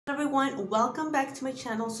everyone, welcome back to my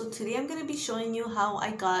channel. So today I'm going to be showing you how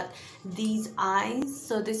I got these eyes.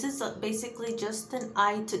 So this is basically just an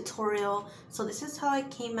eye tutorial. So this is how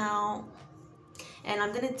it came out, and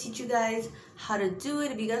I'm going to teach you guys how to do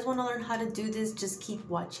it. If you guys want to learn how to do this, just keep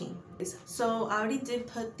watching. So I already did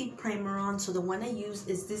put the primer on. So the one I use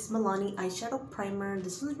is this Milani eyeshadow primer.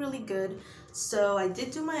 This one's really good. So I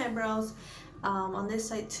did do my eyebrows on this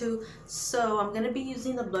side too. So I'm gonna be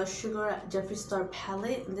using the Blush Sugar Jeffree Star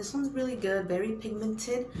palette, and this one's really good, very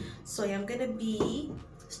pigmented. So I am gonna be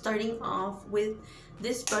starting off with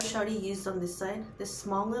this brush I already used on this side, this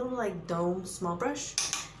small little like dome small brush.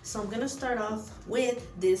 So I'm gonna start off with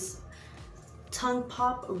this tongue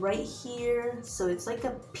pop right here. So it's like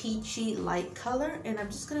a peachy light color, and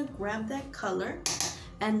I'm just gonna grab that color,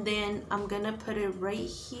 and then I'm gonna put it right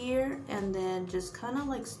here, and then just kind of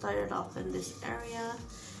like start it off in this area,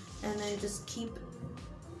 and then just keep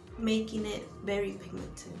making it very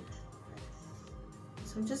pigmented.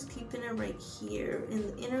 So I'm just keeping it right here in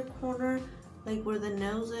the inner corner, like where the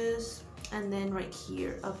nose is, and then right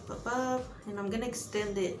here up above, and I'm gonna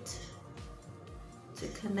extend it to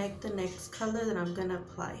connect the next color that I'm gonna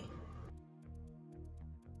apply.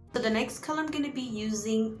 So the next color I'm going to be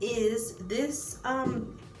using is this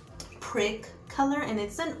prick color, and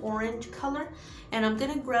it's an orange color, and I'm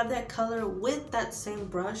going to grab that color with that same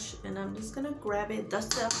brush, and I'm just going to grab it,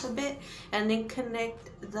 dust it off a bit, and then connect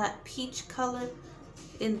that peach color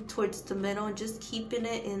in towards the middle, and just keeping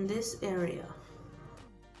it in this area.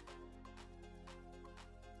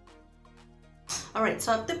 Alright,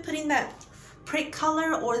 so after putting that prick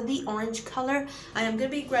color or the orange color, I am going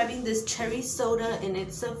to be grabbing this cherry soda, and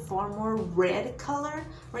it's a far more red color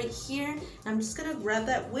right here. I'm just going to grab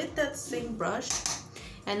that with that same brush,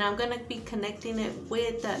 and I'm going to be connecting it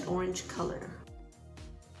with that orange color.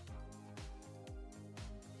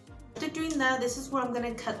 After doing that, this is where I'm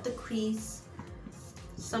going to cut the crease.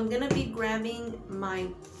 So I'm going to be grabbing my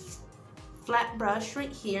flat brush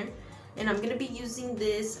right here, and I'm going to be using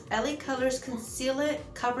this LA Colors Conceal It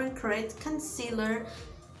Cover and Correct Concealer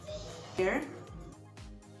here.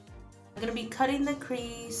 I'm going to be cutting the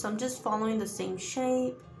crease, so I'm just following the same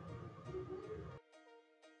shape.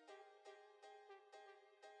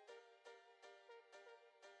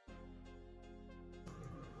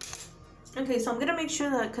 Okay, so I'm going to make sure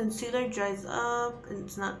that concealer dries up and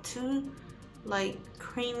it's not too like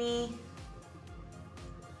creamy.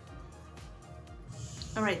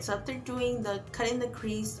 Alright, so after doing the cutting the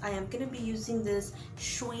crease, I am going to be using this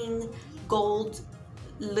Swing Gold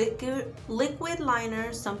liquid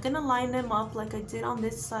liner. So I'm going to line them up like I did on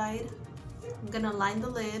this side. I'm going to line the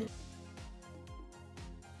lid.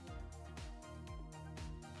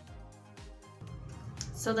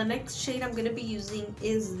 So the next shade I'm going to be using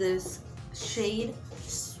is this shade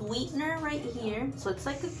Sweetener right here. So it's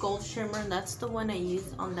like a gold shimmer, and that's the one I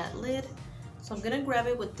used on that lid. So I'm going to grab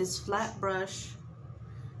it with this flat brush,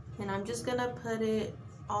 and I'm just gonna put it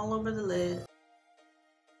all over the lid.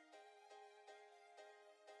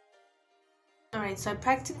 Alright, so I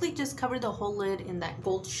practically just covered the whole lid in that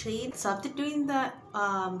gold shade. So after doing that,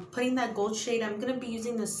 putting that gold shade, I'm gonna be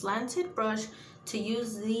using the slanted brush to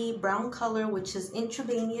use the brown color, which is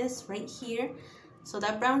Intravenous right here. So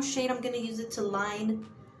that brown shade, I'm gonna use it to line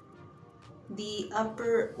the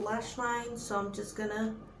upper lash line. So I'm just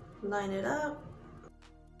gonna line it up.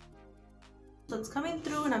 So it's coming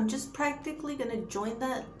through, and I'm just practically going to join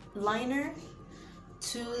that liner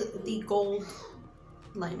to the gold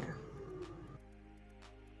liner.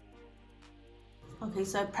 Okay,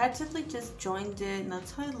 so I practically just joined it, and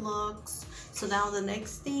that's how it looks. So now the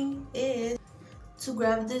next thing is to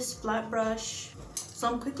grab this flat brush. So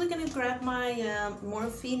I'm quickly going to grab my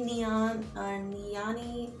Morphe Neon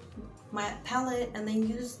my palette, and then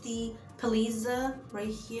use the Palisa right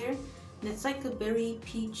here. And it's like a very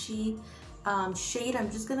peachy shade. I'm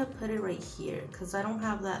just gonna put it right here because I don't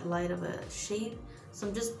have that light of a shade, so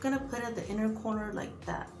I'm just gonna put it at the inner corner like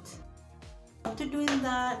that. After doing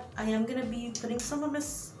that, I am gonna be putting some of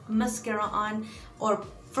this mascara on, or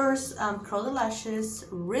first curl the lashes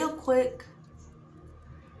real quick,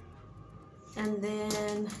 and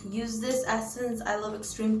then use this Essence I Love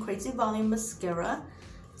Extreme Crazy Volume mascara.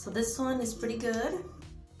 So this one is pretty good.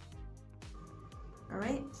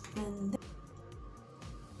 Alright, and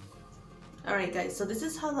alright guys, so this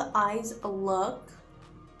is how the eyes look.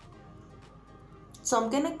 So I'm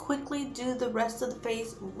gonna quickly do the rest of the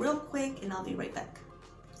face real quick, and I'll be right back.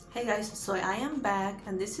 Hey guys, so I am back,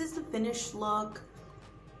 and this is the finished look.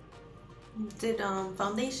 did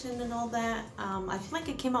foundation and all that. I feel like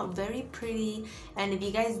it came out very pretty, and if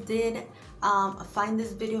you guys did find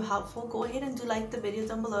this video helpful, go ahead and do like the video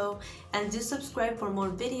down below and do subscribe for more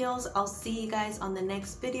videos. I'll see you guys on the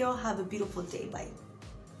next video. Have a beautiful day. Bye.